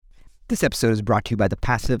This episode is brought to you by the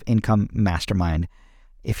Passive Income Mastermind.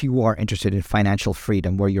 If you are interested in financial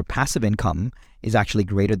freedom where your passive income is actually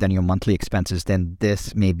greater than your monthly expenses, then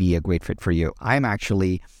this may be a great fit for you. I'm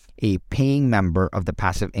actually a paying member of the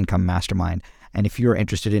Passive Income Mastermind. And if you're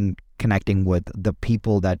interested in connecting with the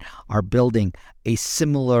people that are building a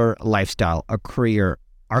similar lifestyle, a career,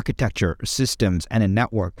 architecture, systems, and a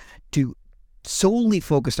network to solely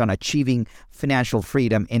focused on achieving financial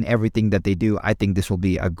freedom in everything that they do, I think this will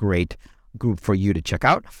be a great group for you to check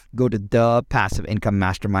out. Go to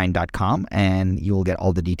thepassiveincomemastermind.com and you'll get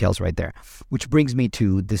all the details right there. Which brings me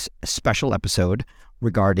to this special episode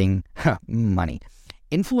regarding money.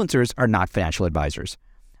 Influencers are not financial advisors.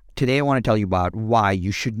 Today, I want to tell you about why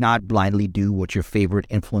you should not blindly do what your favorite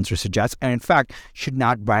influencer suggests, and in fact, should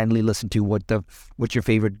not blindly listen to what your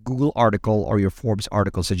favorite Google article or your Forbes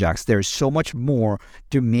article suggests. There's so much more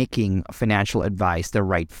to making financial advice the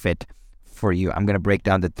right fit for you. I'm going to break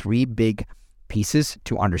down the three big pieces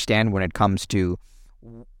to understand when it comes to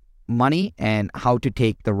money and how to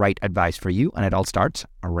take the right advice for you, and it all starts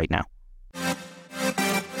right now.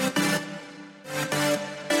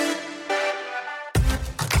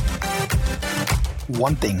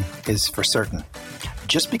 One thing is for certain.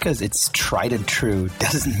 Just because it's tried and true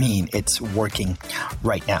doesn't mean it's working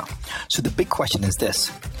right now. So the big question is this: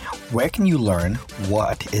 where can you learn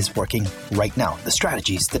what is working right now? The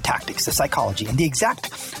strategies, the tactics, the psychology, and the exact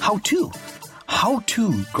how-to. How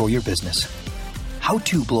to grow your business. How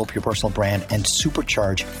to blow up your personal brand and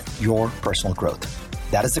supercharge your personal growth.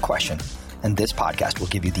 That is the question, and this podcast will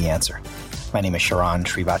give you the answer. My name is Sharran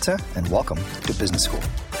Srivatsa, and welcome to Business School.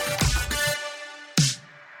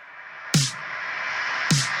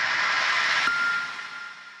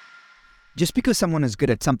 Just because someone is good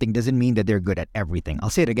at something doesn't mean that they're good at everything. I'll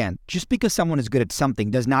say it again. Just because someone is good at something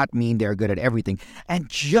does not mean they're good at everything. And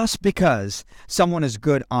just because someone is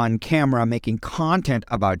good on camera making content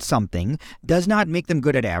about something does not make them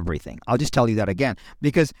good at everything. I'll just tell you that again,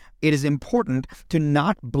 because it is important to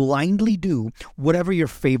not blindly do whatever your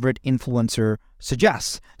favorite influencer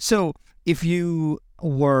suggests. So if you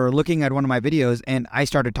were looking at one of my videos and I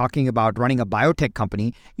started talking about running a biotech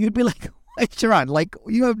company, you'd be like, Sharran,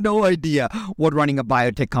 you have no idea what running a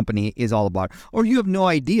biotech company is all about. Or you have no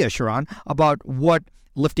idea, Sharran, about what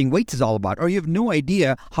lifting weights is all about. Or you have no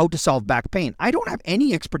idea how to solve back pain. I don't have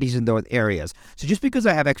any expertise in those areas. So just because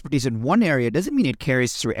I have expertise in one area doesn't mean it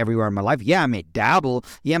carries through everywhere in my life. Yeah, I may dabble.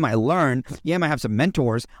 Yeah, I might learn. Yeah, I might have some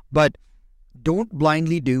mentors. But don't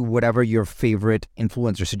blindly do whatever your favorite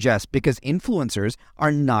influencer suggests, because influencers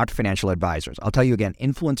are not financial advisors. I'll tell you again,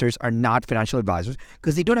 influencers are not financial advisors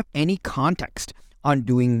because they don't have any context on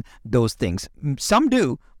doing those things. Some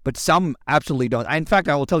do, but some absolutely don't. In fact,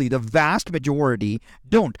 I will tell you, the vast majority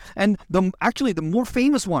don't. And the more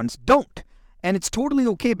famous ones don't. And it's totally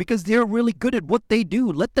okay because they're really good at what they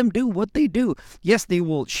do. Let them do what they do. Yes, they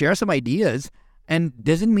will share some ideas, and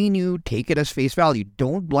doesn't mean you take it as face value.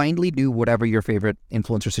 Don't blindly do whatever your favorite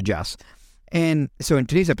influencer suggests. And so in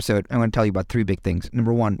today's episode, I'm going to tell you about three big things.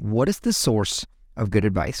 Number one, what is the source of good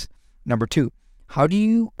advice? Number two, how do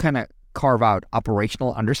you kind of carve out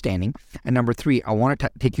operational understanding? And number three, I want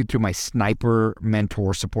to take you through my sniper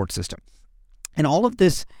mentor support system. And all of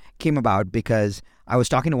this came about because I was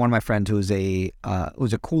talking to one of my friends who's a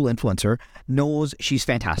cool influencer. She's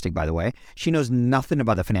fantastic, by the way. She knows nothing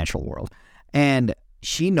about the financial world. And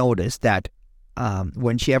she noticed that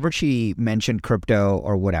when she mentioned crypto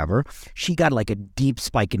or whatever, she got like a deep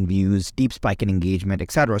spike in views, deep spike in engagement,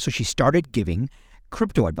 etc. So she started giving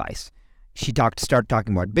crypto advice. She started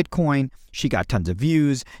talking about Bitcoin. She got tons of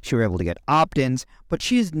views. She was able to get opt-ins, but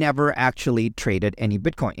she's never actually traded any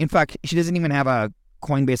Bitcoin. In fact, she doesn't even have a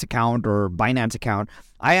Coinbase account or Binance account.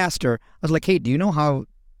 I asked her, I was like, hey, do you know how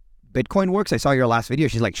Bitcoin works? I saw your last video.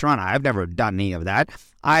 She's like, Sharran, I've never done any of that.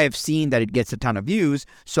 I've seen that it gets a ton of views,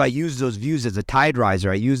 so I use those views as a tide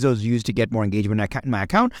riser. I use those views to get more engagement in my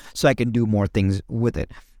account so I can do more things with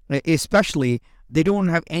it. Especially, they don't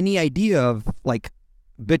have any idea of like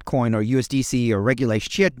Bitcoin or USDC or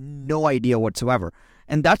regulation. She had no idea whatsoever.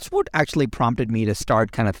 And that's what actually prompted me to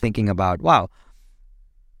start kind of thinking about, wow,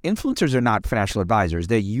 influencers are not financial advisors.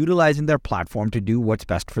 They're utilizing their platform to do what's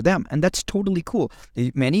best for them. And that's totally cool.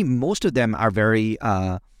 Most of them are very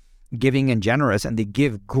giving and generous, and they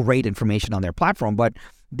give great information on their platform. But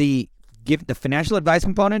the financial advice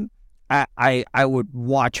component, I would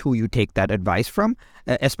watch who you take that advice from,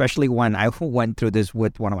 especially when I went through this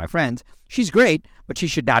with one of my friends. She's great, but she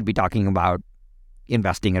should not be talking about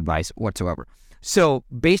investing advice whatsoever. So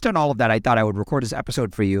based on all of that, I thought I would record this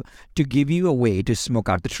episode for you to give you a way to smoke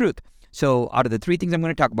out the truth. So out of the three things I'm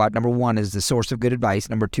going to talk about, number one is the source of good advice.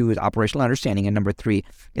 Number two is operational understanding. And number three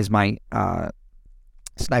is my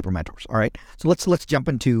sniper mentors. All right. So let's jump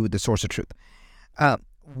into the source of truth.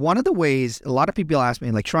 One of the ways, a lot of people ask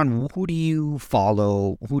me, like, Sharran, who do you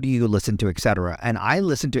follow? Who do you listen to, etc.? And I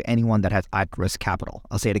listen to anyone that has at-risk capital.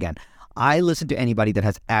 I'll say it again. I listen to anybody that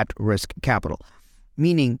has at-risk capital,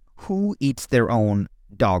 meaning who eats their own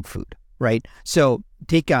dog food, right? So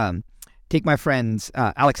take my friends,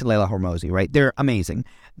 Alex and Leila Hormozi, right? They're amazing.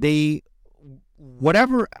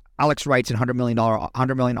 Whatever Alex writes in $100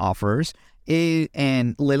 million offers,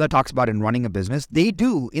 and Leila talks about in running a business, they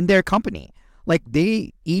do in their company. Like,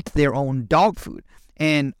 they eat their own dog food.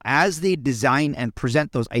 And as they design and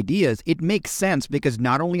present those ideas, it makes sense because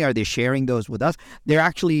not only are they sharing those with us, they're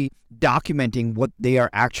actually documenting what they are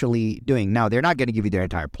actually doing. Now, they're not going to give you their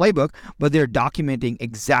entire playbook, but they're documenting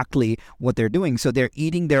exactly what they're doing. So they're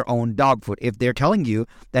eating their own dog food. If they're telling you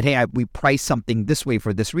that, hey, we price something this way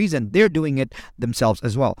for this reason, they're doing it themselves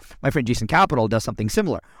as well. My friend Jason Capital does something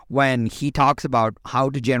similar. When he talks about how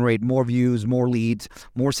to generate more views, more leads,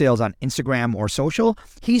 more sales on Instagram or social,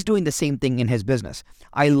 he's doing the same thing in his business.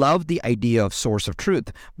 I love the idea of source of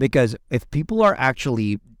truth because if people are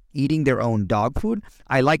actually eating their own dog food,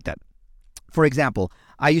 I like that. For example,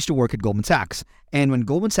 I used to work at Goldman Sachs, and when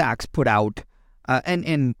Goldman Sachs put out,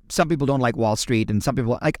 and some people don't like Wall Street, and some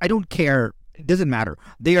people, like, I don't care, it doesn't matter.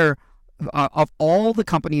 They are, of all the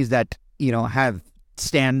companies that, have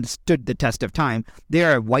stood the test of time, they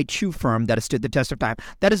are a white shoe firm that has stood the test of time,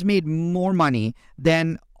 that has made more money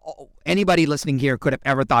than anybody listening here could have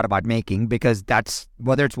ever thought about making, because that's,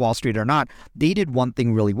 whether it's Wall Street or not, they did one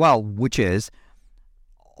thing really well, which is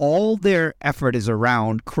all their effort is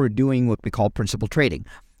around doing what we call principal trading.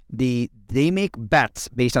 They make bets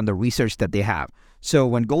based on the research that they have. So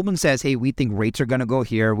when Goldman says, hey, we think rates are going to go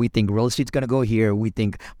here, we think real estate's going to go here, we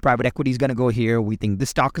think private equity is going to go here, we think this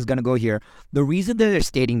stock is going to go here, the reason that they're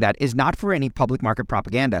stating that is not for any public market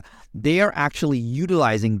propaganda. They are actually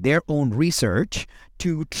utilizing their own research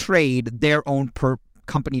to trade their own per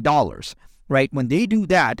company dollars. Right? When they do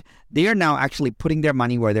that, they are now actually putting their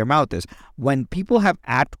money where their mouth is. When people have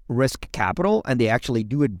at-risk capital and they actually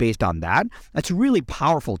do it based on that, that's really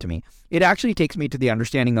powerful to me. It actually takes me to the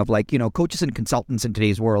understanding of, like, coaches and consultants in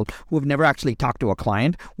today's world who have never actually talked to a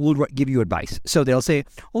client will give you advice. So they'll say,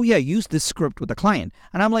 oh yeah, use this script with a client.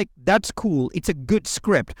 And I'm like, that's cool. It's a good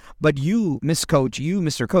script. But you, Miss Coach, you,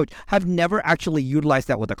 Mr. Coach, have never actually utilized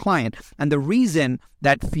that with a client. And the reason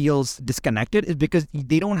that feels disconnected is because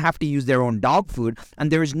they don't have to use their own dog food,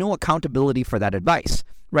 and there is no accountability for that advice,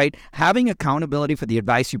 right? Having accountability for the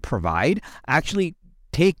advice you provide actually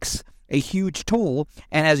takes a huge toll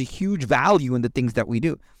and has a huge value in the things that we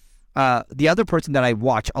do. The other person that I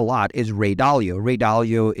watch a lot is Ray Dalio. Ray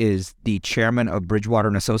Dalio is the chairman of Bridgewater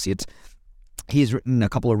and Associates. He's written a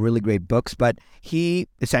couple of really great books, but he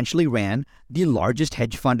essentially ran the largest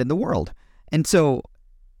hedge fund in the world. And so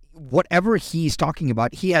whatever he's talking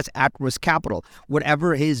about, he has at-risk capital.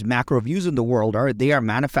 Whatever his macro views in the world are, they are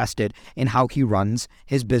manifested in how he runs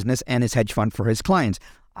his business and his hedge fund for his clients.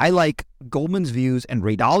 I like Goldman's views and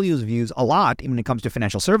Ray Dalio's views a lot when it comes to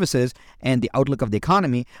financial services and the outlook of the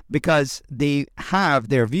economy, because they have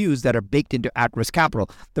their views that are baked into at-risk capital.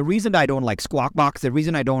 The reason I don't like Squawk Box, the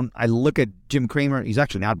reason I look at Jim Cramer, he's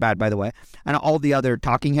actually not bad, by the way, and all the other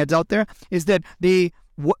talking heads out there, is that they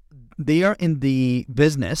are in the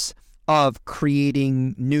business of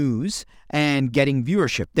creating news and getting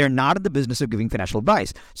viewership. They're not in the business of giving financial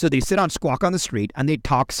advice. So they sit on Squawk on the Street and they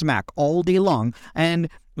talk smack all day long, and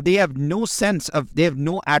they have no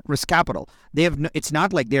at-risk capital. It's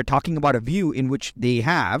not like they're talking about a view in which they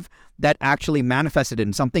have that actually manifested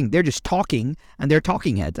in something. They're just talking, and they're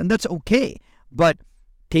talking heads, and that's okay. But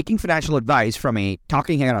taking financial advice from a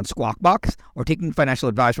talking head on Squawk Box or taking financial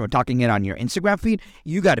advice from a talking head on your Instagram feed,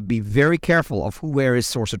 you got to be very careful of where is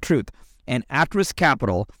source of truth. And at-risk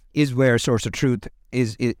capital is where source of truth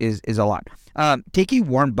is a lot. Take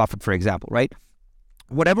Warren Buffett, for example, right?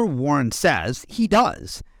 Whatever Warren says, he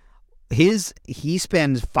does. He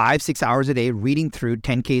spends 5-6 hours a day reading through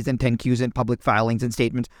 10Ks and 10Qs and public filings and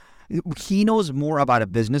statements. He knows more about a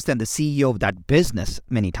business than the CEO of that business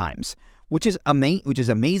many times, which is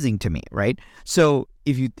amazing to me, right? So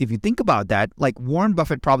if you think about that, like Warren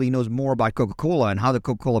Buffett probably knows more about Coca-Cola and how the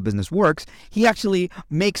Coca-Cola business works. He actually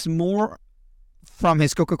makes more from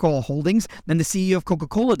his Coca-Cola holdings than the CEO of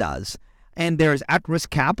Coca-Cola does. And there's at-risk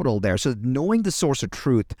capital there. So knowing the source of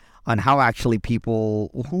truth on how actually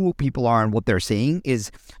who people are and what they're saying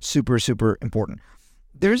is super, super important.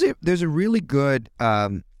 There's a really good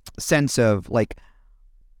sense of, like,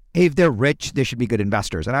 hey, if they're rich, they should be good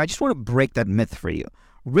investors. And I just want to break that myth for you,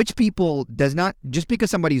 rich people just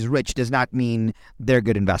because somebody's rich does not mean they're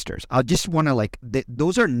good investors. I just want to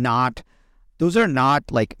those are not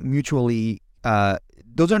like mutually,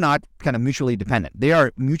 those are not kind of mutually dependent. They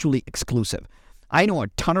are mutually exclusive. I know a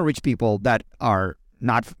ton of rich people that are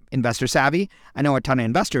not investor savvy. I know a ton of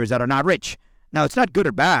investors that are not rich. Now, it's not good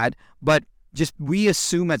or bad, but just we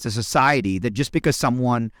assume as a society that just because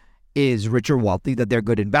someone is rich or wealthy that they're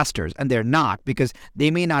good investors, and they're not, because they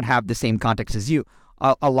may not have the same context as you.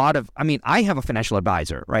 I have a financial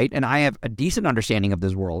advisor, right? And I have a decent understanding of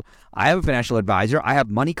this world. I have a financial advisor. I have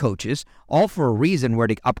money coaches, all for a reason where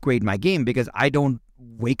to upgrade my game, because I don't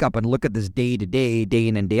wake up and look at this day to day, day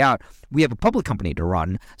in and day out. We have a public company to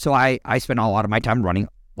run. So I spend a lot of my time running,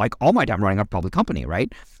 like all my time running a public company,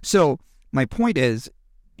 right? So my point is,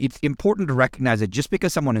 it's important to recognize that just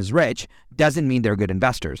because someone is rich doesn't mean they're good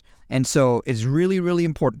investors. And so it's really, really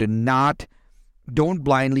important to don't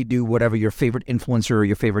blindly do whatever your favorite influencer or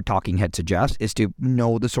your favorite talking head suggests, is to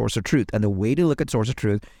know the source of truth. And the way to look at source of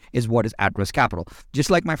truth is what is at-risk capital. Just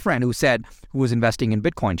like my friend who was investing in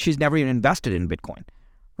Bitcoin. She's never even invested in Bitcoin,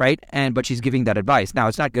 right? But she's giving that advice. Now,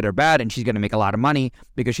 it's not good or bad, and she's going to make a lot of money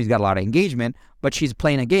because she's got a lot of engagement, but she's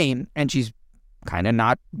playing a game, and she's kind of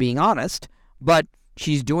not being honest, but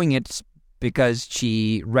she's doing it because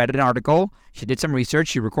she read an article, she did some research,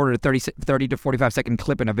 she recorded a 30 to 45 second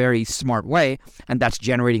clip in a very smart way, and that's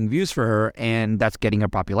generating views for her, and that's getting her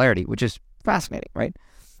popularity, which is fascinating, right?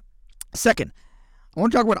 Second, I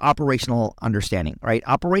want to talk about operational understanding, right?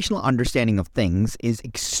 Operational understanding of things is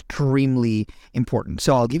extremely important.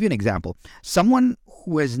 So I'll give you an example. Someone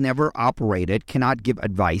who has never operated cannot give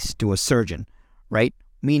advice to a surgeon, right?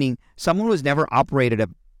 Meaning someone who has never operated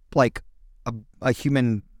a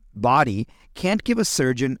human body can't give a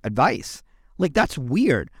surgeon advice. Like, that's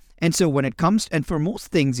weird. And so when it comes, and for most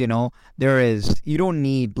things, you don't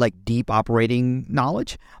need like deep operating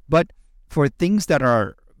knowledge, but for things that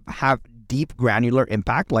have deep granular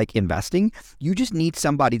impact, like investing, you just need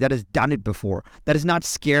somebody that has done it before, that is not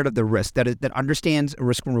scared of the risk, that understands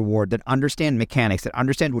risk and reward, that understands mechanics, that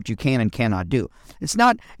understands what you can and cannot do. It's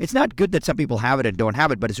not good that some people have it and don't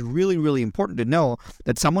have it, but it's really, really important to know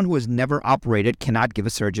that someone who has never operated cannot give a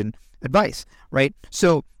surgeon advice, right?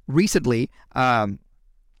 So recently, there's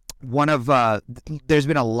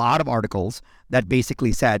been a lot of articles that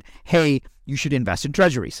basically said, hey, you should invest in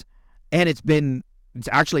treasuries. And it's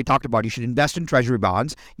actually talked about, you should invest in treasury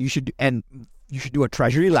bonds. You should do a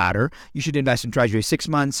treasury ladder. You should invest in treasury 6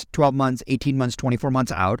 months, 12 months, 18 months, 24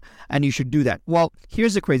 months out, and you should do that. Well,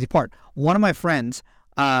 here's the crazy part. One of my friends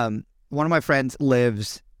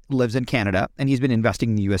lives in Canada, and he's been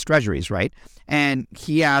investing in the U.S. treasuries, right? And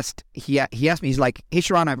he asked me, he's like, hey,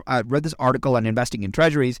 Sharon, I've read this article on investing in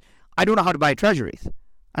treasuries. I don't know how to buy treasuries.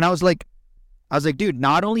 And I was like, dude,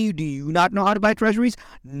 not only do you not know how to buy treasuries,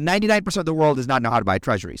 99% of the world does not know how to buy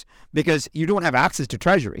treasuries, because you don't have access to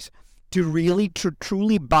treasuries. To really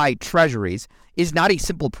truly buy treasuries is not a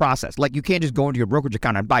simple process. Like, you can't just go into your brokerage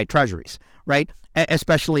account and buy treasuries, right?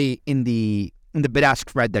 Especially in the bid-ask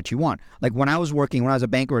spread that you want. Like, when I was a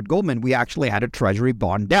banker at Goldman, we actually had a treasury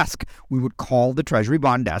bond desk. We would call the treasury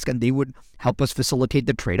bond desk, and they would help us facilitate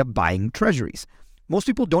the trade of buying treasuries. Most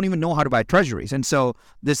people don't even know how to buy treasuries. And so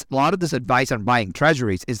a lot of this advice on buying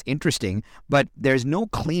treasuries is interesting, but there's no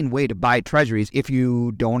clean way to buy treasuries if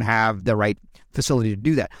you don't have the right facility to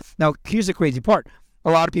do that. Now, here's the crazy part.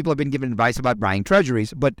 A lot of people have been given advice about buying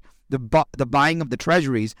treasuries, but the buying of the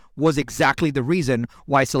treasuries was exactly the reason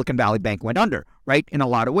why Silicon Valley Bank went under, right? In a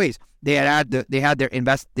lot of ways. They had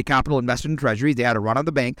the capital invested in treasuries. They had a run on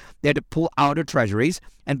the bank. They had to pull out of treasuries,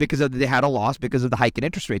 and because of that, they had a loss because of the hike in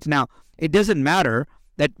interest rates. Now, it doesn't matter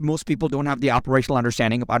that most people don't have the operational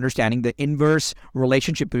understanding the inverse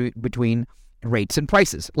relationship between rates and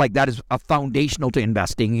prices. Like, that is a foundational to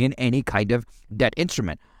investing in any kind of debt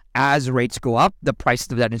instrument. As rates go up, the price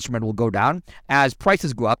of that instrument will go down. As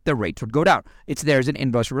prices go up, the rates would go down. There's an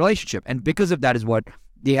inverse relationship. And because of that is what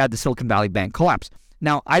they had the Silicon Valley Bank collapse.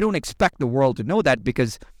 Now, I don't expect the world to know that,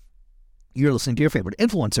 because you're listening to your favorite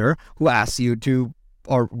influencer who asks you to,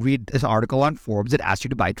 or read this article on Forbes that asks you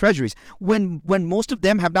to buy treasuries, when most of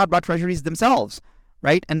them have not bought treasuries themselves,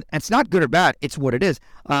 right? And it's not good or bad. It's what it is.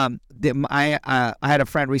 I had a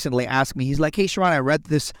friend recently ask me, he's like, hey, Sharon, I read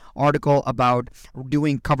this article about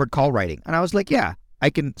doing covered call writing. And I was like, yeah, I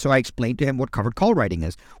can. So I explained to him what covered call writing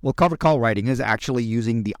is. Well, covered call writing is actually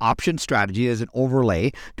using the option strategy as an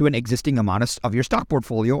overlay to an existing amount of your stock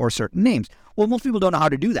portfolio or certain names. Well, most people don't know how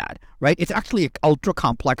to do that, right? It's actually ultra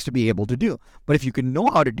complex to be able to do. But if you can know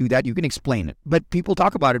how to do that, you can explain it. But people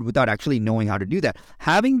talk about it without actually knowing how to do that.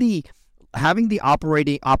 Having the having the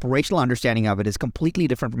operational understanding of it is completely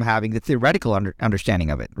different from having the theoretical understanding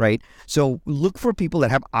of it, right? So look for people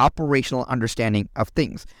that have operational understanding of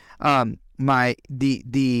things.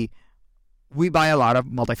 We buy a lot of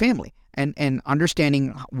multifamily. And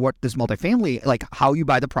understanding what this multifamily, like how you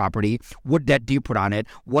buy the property, what debt do you put on it,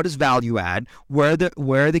 what is value add, where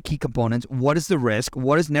are the key components, what is the risk,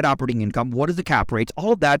 what is net operating income, what is the cap rates,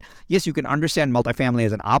 all of that. Yes, you can understand multifamily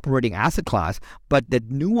as an operating asset class, but the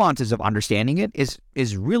nuances of understanding it is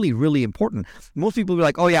really, really important. Most people are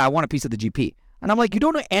like, oh yeah, I want a piece of the GP. And I'm like, you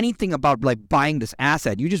don't know anything about like buying this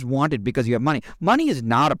asset. You just want it because you have money. Money is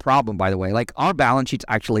not a problem, by the way. Like our balance sheets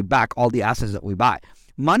actually back all the assets that we buy.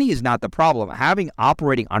 Money is not the problem. Having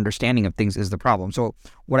operating understanding of things is the problem. So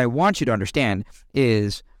what I want you to understand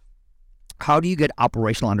is, how do you get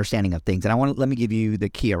operational understanding of things? And let me give you the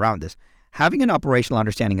key around this. Having an operational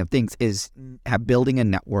understanding of things is building a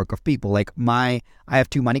network of people. Like I have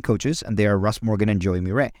 2 money coaches, and they are Russ Morgan and Joey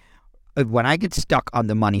Murray. When I get stuck on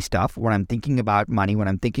the money stuff, when I'm thinking about money, when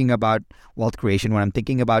I'm thinking about wealth creation, when I'm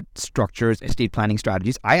thinking about structures, estate planning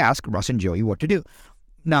strategies, I ask Russ and Joey what to do.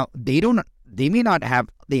 Now, they may not have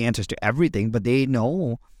the answers to everything, but they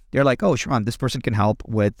know. They're like, oh, Sharran, this person can help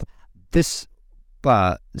with this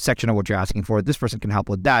section of what you're asking for. This person can help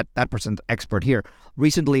with that. That person's expert here.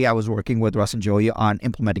 Recently, I was working with Russ and Joey on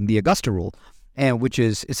implementing the Augusta rule, and which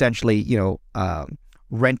is essentially,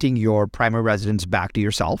 renting your primary residence back to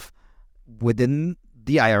yourself within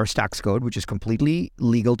the IRS tax code, which is completely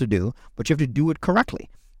legal to do, but you have to do it correctly.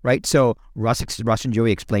 Right? So Russ and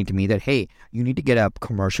Joey explained to me that, hey, you need to get a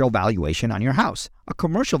commercial valuation on your house,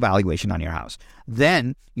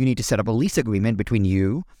 Then you need to set up a lease agreement between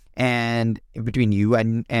you and between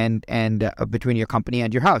your company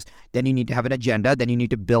and your house. Then you need to have an agenda. Then you need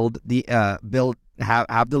to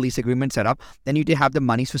have the lease agreement set up. Then you need to have the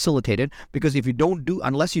monies facilitated, because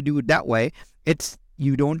unless you do it that way,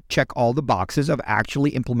 you don't check all the boxes of actually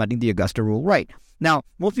implementing the Augusta rule right. Now,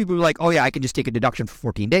 most people are like, oh yeah, I can just take a deduction for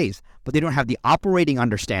 14 days, but they don't have the operating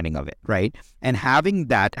understanding of it, right? And having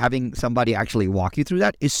somebody actually walk you through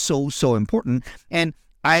that is so, so important. And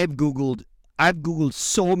I've Googled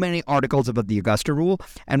so many articles about the Augusta rule,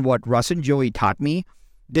 and what Russ and Joey taught me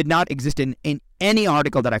did not exist in any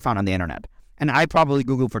article that I found on the internet. And I probably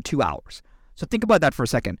Googled for 2 hours. So think about that for a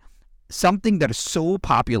second. Something that is so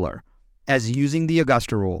popular as using the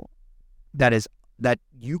Augusta rule that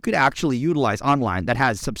you could actually utilize online, that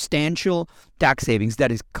has substantial tax savings,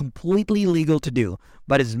 that is completely legal to do,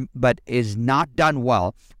 but is not done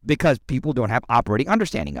well because people don't have operating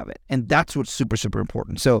understanding of it. And that's what's super, super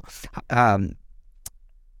important. So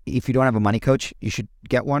if you don't have a money coach, you should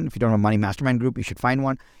get one. If you don't have a money mastermind group, you should find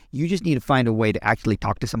one. You just need to find a way to actually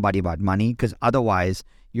talk to somebody about money, because otherwise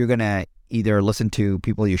you're going to either listen to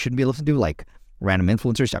people you shouldn't be listening to, like random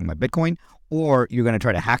influencers talking about Bitcoin, or you're going to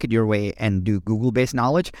try to hack it your way and do Google-based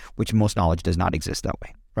knowledge, which most knowledge does not exist that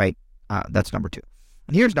way, right? That's number 2.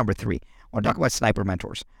 And here's number 3. I want to talk about sniper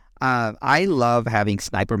mentors. I love having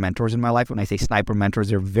sniper mentors in my life. When I say sniper mentors,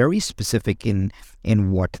 they're very specific in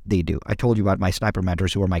what they do. I told you about my sniper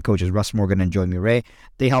mentors, who are my coaches, Russ Morgan and Joey Murray.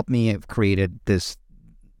 They helped me have created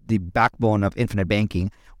the backbone of infinite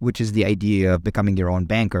banking, which is the idea of becoming your own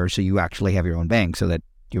banker. So you actually have your own bank, so that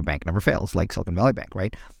your bank never fails, like Silicon Valley Bank,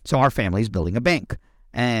 right? So our family is building a bank,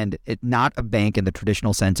 and it's not a bank in the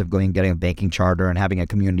traditional sense of getting a banking charter and having a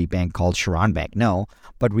community bank called Sharran Bank. No,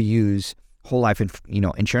 but we use whole life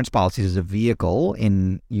insurance policies as a vehicle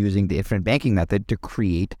in using the infinite banking method to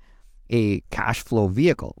create a cash flow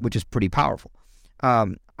vehicle, which is pretty powerful.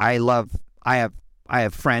 I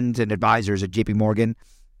have friends and advisors at JP Morgan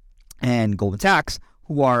and Goldman Sachs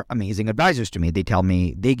who are amazing advisors to me.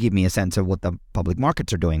 They give me a sense of what the public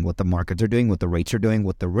markets are doing, what the markets are doing, what the rates are doing,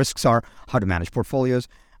 what the risks are, how to manage portfolios.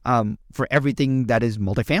 For everything that is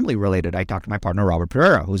multifamily related, I talked to my partner, Robert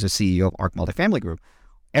Pereira, who's the CEO of ARC Multifamily Group.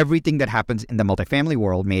 Everything that happens in the multifamily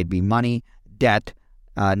world, may it be money, debt,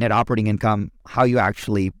 net operating income, how you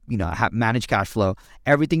actually, manage cash flow,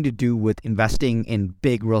 everything to do with investing in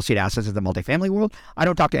big real estate assets in the multifamily world. I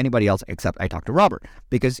don't talk to anybody else except I talk to Robert,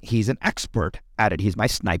 because he's an expert at it. He's my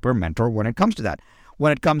sniper mentor when it comes to that.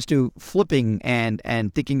 When it comes to flipping and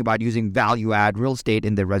thinking about using value add real estate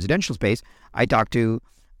in the residential space, I talk to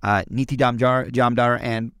Niti Jamdar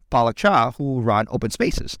and Palak Shah, who run Open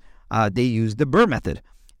Spaces. They use the BRRRR method.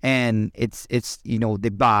 And it's they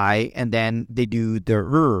buy and then they do the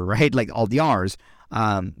right, like all the R's.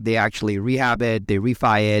 They actually rehab it, they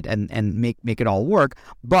refi it, and make it all work.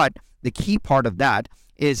 But the key part of that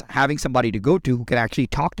is having somebody to go to who can actually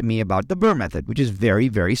talk to me about the BRRRR method, which is very,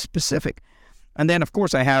 very specific. And then, of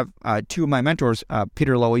course, I have two of my mentors,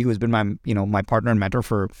 Peter Lowy, who has been my partner and mentor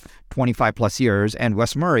for 25 plus years, and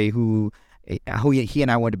Wes Murray, who he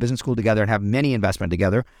and I went to business school together and have many investment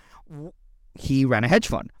together. He ran a hedge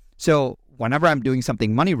fund. So whenever I'm doing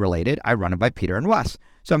something money related, I run it by Peter and Wes.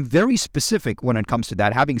 So I'm very specific when it comes to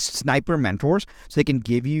that, having sniper mentors so they can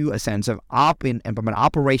give you a sense of and from an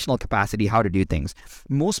operational capacity how to do things.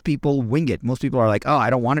 Most people wing it. Most people are like, oh,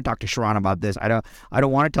 I don't want to talk to Sharran about this. I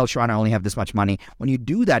don't want to tell Sharran I only have this much money. When you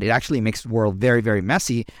do that, it actually makes the world very, very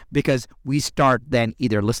messy because we start then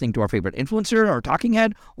either listening to our favorite influencer or talking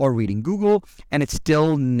head or reading Google, and it's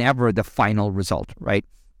still never the final result, right?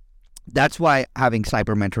 That's why having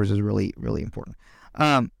sniper mentors is really, really important.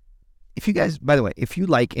 If you guys, by the way, if you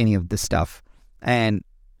like any of this stuff and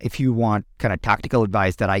if you want kind of tactical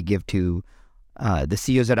advice that I give to the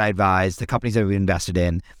CEOs that I advise, the companies that we've invested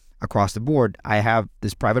in across the board, I have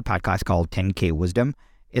this private podcast called 10K Wisdom.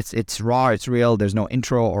 It's raw, it's real. There's no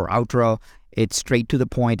intro or outro. It's straight to the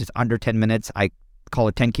point. It's under 10 minutes. I call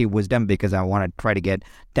it 10K Wisdom because I want to try to get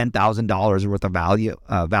 $10,000 worth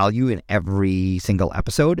of value in every single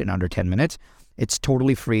episode in under 10 minutes. It's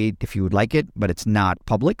totally free if you would like it, but it's not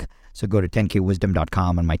public. So go to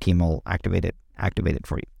 10kwisdom.com and my team will activate it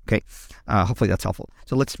for you. Okay. Hopefully that's helpful.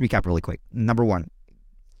 So let's recap really quick. Number one,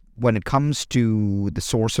 when it comes to the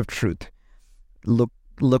source of truth,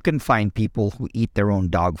 look and find people who eat their own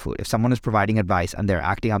dog food. If someone is providing advice and they're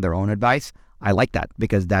acting on their own advice, I like that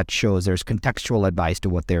because that shows there's contextual advice to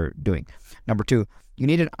what they're doing. Number two, you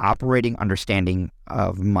need an operating understanding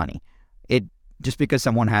of money. Just because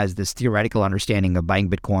someone has this theoretical understanding of buying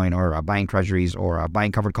Bitcoin or buying treasuries or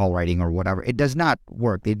buying covered call writing or whatever, it does not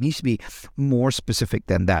work. It needs to be more specific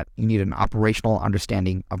than that. You need an operational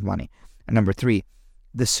understanding of money. And number three,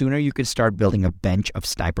 the sooner you can start building a bench of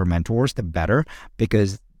sniper mentors, the better,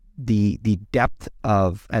 because the depth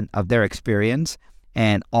of their experience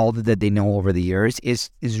and all that they know over the years is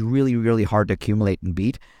really, really hard to accumulate and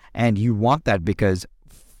beat. And you want that because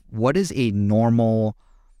what is normal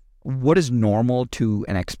to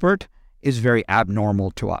an expert is very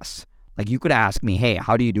abnormal to us. Like you could ask me, hey,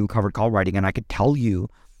 how do you do covered call writing? And I could tell you,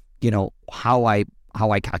 how I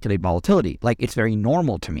calculate volatility. Like it's very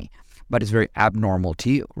normal to me, but it's very abnormal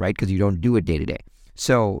to you, right? Because you don't do it day to day.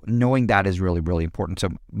 So knowing that is really, really important. So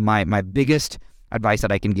my biggest advice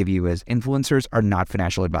that I can give you is influencers are not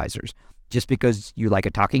financial advisors. Just because you like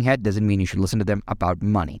a talking head doesn't mean you should listen to them about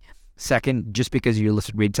money. Second, just because you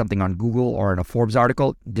read something on Google or in a Forbes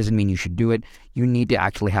article doesn't mean you should do it. You need to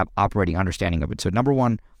actually have operating understanding of it. So number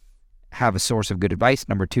one, have a source of good advice.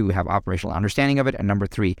 Number two, have operational understanding of it. And number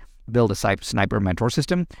three, build a sniper mentor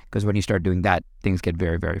system, because when you start doing that, things get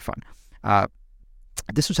very, very fun.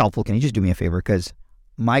 This was helpful. Can you just do me a favor? Because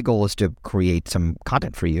my goal is to create some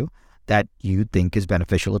content for you that you think is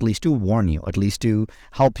beneficial, at least to warn you, at least to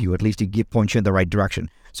help you, at least to point you in the right direction.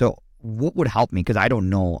 So what would help me, because I don't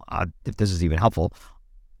know if this is even helpful,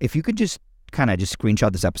 if you could just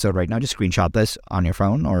screenshot this episode right now, just screenshot this on your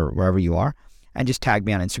phone or wherever you are, and just tag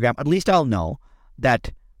me on Instagram. At least I'll know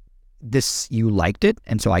that you liked it,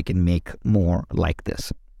 and so I can make more like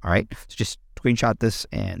this. All right? So just screenshot this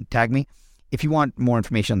and tag me. If you want more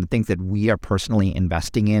information on the things that we are personally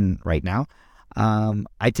investing in right now,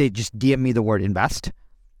 I'd say just DM me the word invest.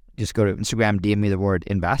 Just go to Instagram, DM me the word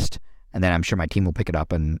invest, and then I'm sure my team will pick it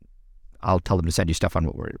up and I'll tell them to send you stuff on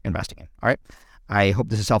what we're investing in. All right. I hope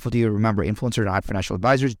this is helpful to you. Remember, influencers are not financial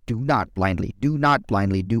advisors. Do not blindly do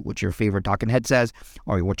what your favorite talking head says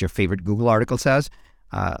or what your favorite Google article says.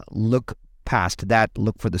 Look past that.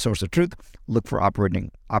 Look for the source of truth. Look for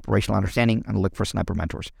operational understanding, and look for sniper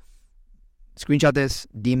mentors. Screenshot this,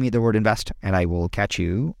 DM me the word invest, and I will catch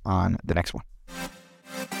you on the next one.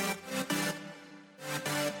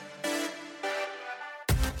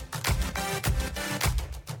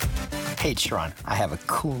 Hey, Sharran, I have a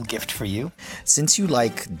cool gift for you. Since you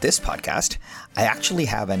like this podcast, I actually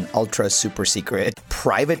have an ultra super secret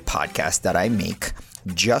private podcast that I make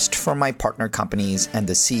just for my partner companies and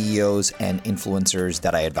the CEOs and influencers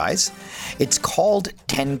that I advise. It's called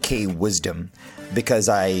 10K Wisdom because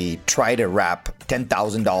I try to wrap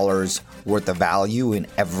 $10,000 worth of value in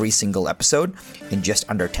every single episode in just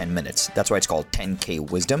under 10 minutes. That's why it's called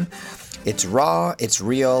 10K Wisdom. It's raw, it's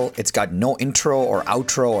real, it's got no intro or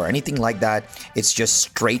outro or anything like that. It's just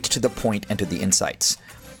straight to the point and to the insights.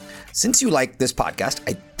 Since you like this podcast,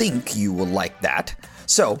 I think you will like that.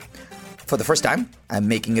 So, for the first time, I'm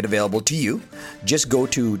making it available to you. Just go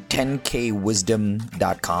to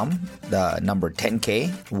 10kwisdom.com, the number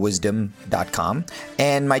 10kwisdom.com,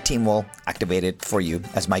 and my team will activate it for you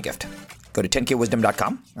as my gift. Go to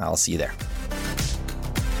 10kwisdom.com. I'll see you there.